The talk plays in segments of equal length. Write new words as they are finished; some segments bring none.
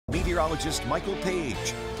Meteorologist Michael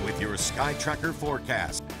Page with your Sky Tracker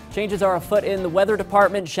forecast. Changes are afoot in the weather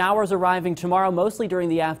department. Showers arriving tomorrow, mostly during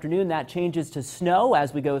the afternoon. That changes to snow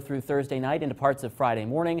as we go through Thursday night into parts of Friday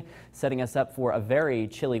morning, setting us up for a very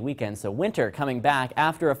chilly weekend. So winter coming back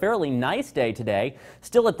after a fairly nice day today.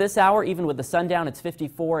 Still at this hour, even with the sundown, it's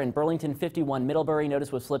 54 in Burlington, 51 Middlebury.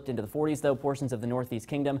 Notice we've slipped into the 40s, though, portions of the Northeast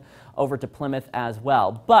Kingdom over to Plymouth as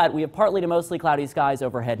well. But we have partly to mostly cloudy skies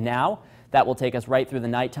overhead now. That will take us right through the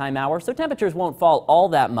nighttime hour, so temperatures won't fall all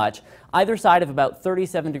that much. Either side of about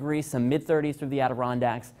 37 degrees, some mid-30s through the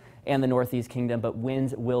Adirondacks and the Northeast Kingdom, but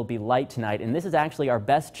winds will be light tonight. And this is actually our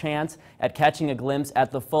best chance at catching a glimpse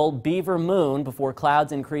at the full beaver moon before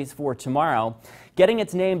clouds increase for tomorrow. Getting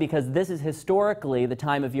its name because this is historically the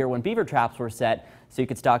time of year when beaver traps were set, so you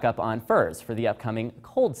could stock up on furs for the upcoming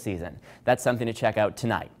cold season. That's something to check out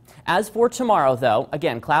tonight. As for tomorrow, though,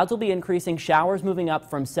 again, clouds will be increasing, showers moving up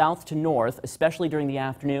from south to north, especially during the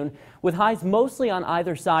afternoon, with highs mostly on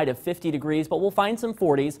either side of 50 degrees, but we'll find some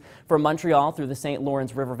 40s from Montreal through the St.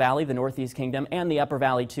 Lawrence River Valley, the Northeast Kingdom, and the Upper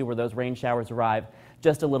Valley, too, where those rain showers arrive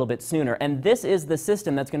just a little bit sooner. And this is the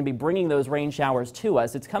system that's going to be bringing those rain showers to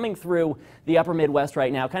us. It's coming through the upper Midwest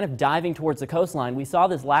right now, kind of diving towards the coastline. We saw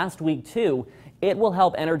this last week, too. It will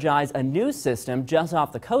help energize a new system just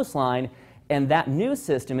off the coastline, and that new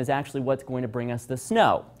system is actually what's going to bring us the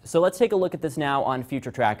snow. So let's take a look at this now on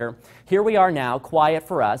Future Tracker. Here we are now, quiet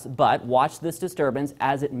for us, but watch this disturbance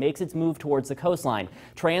as it makes its move towards the coastline,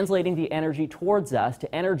 translating the energy towards us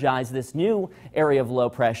to energize this new area of low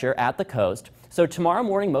pressure at the coast. So tomorrow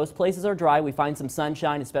morning, most places are dry. We find some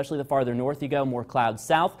sunshine, especially the farther north you go, more clouds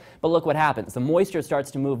south. But look what happens. The moisture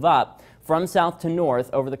starts to move up from south to north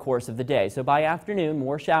over the course of the day. So by afternoon,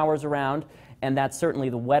 more showers around, and that's certainly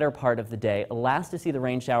the wetter part of the day. Last to see the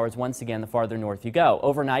rain showers once again the farther north you go.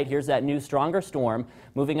 Overnight, here's that new stronger storm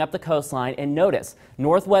moving up the coastline, and notice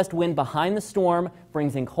northwest wind behind the storm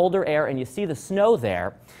brings in colder air, and you see the snow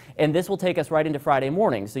there. And this will take us right into Friday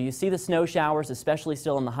morning. So you see the snow showers, especially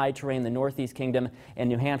still in the high terrain, the Northeast Kingdom and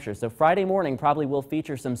New Hampshire. So Friday morning probably will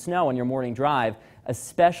feature some snow on your morning drive,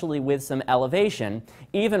 especially with some elevation.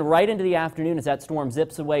 Even right into the afternoon as that storm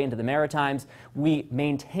zips away into the Maritimes, we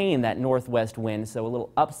maintain that northwest wind, so a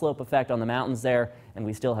little upslope effect on the mountains there, and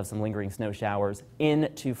we still have some lingering snow showers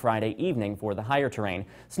into Friday evening for the higher terrain.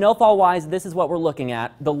 Snowfall-wise, this is what we're looking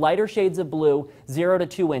at. The lighter shades of blue, 0 to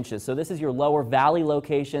 2 inches. So this is your lower valley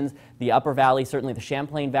locations, the upper valley, certainly the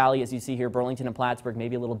Champlain Valley, as you see here, Burlington and Plattsburgh,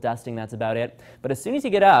 maybe a little dusting, that's about it. But as soon as you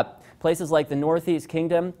get up, places like the Northeast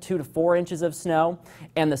Kingdom, 2 to 4 inches of snow,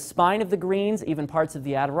 and the spine of the Greens, even parts of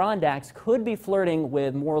the Adirondacks, could be flirting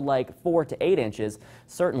with more like 4 to 8 inches,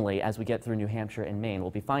 certainly as we get through New Hampshire and Maine. We'll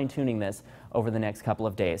be fine-tuning this over the next couple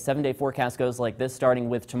of days. 7-day forecast goes like this, starting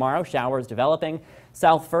with tomorrow. Showers developing.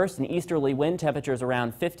 South first, an easterly wind, temperatures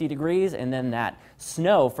around 50 degrees, and then that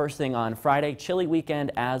snow first thing on Friday. Chilly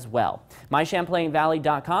weekend as well.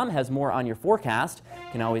 MyChamplainValley.com has more on your forecast.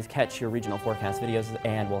 You can always catch your regional forecast videos,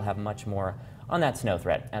 and we'll have much more on that snow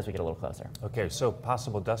threat as we get a little closer. Okay, so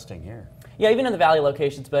possible dusting here. Yeah, even in the valley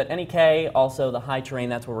locations, but NEK, also the high terrain,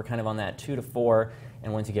 that's where we're kind of on that 2 to 4.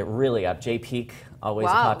 And once you get really up, J Peak, always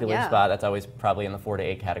a popular spot. That's always probably in the 4 to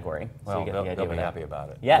 8 category. Well, so you get the idea they'll be happy about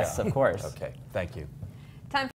it. Yes, of course. Okay, thank you.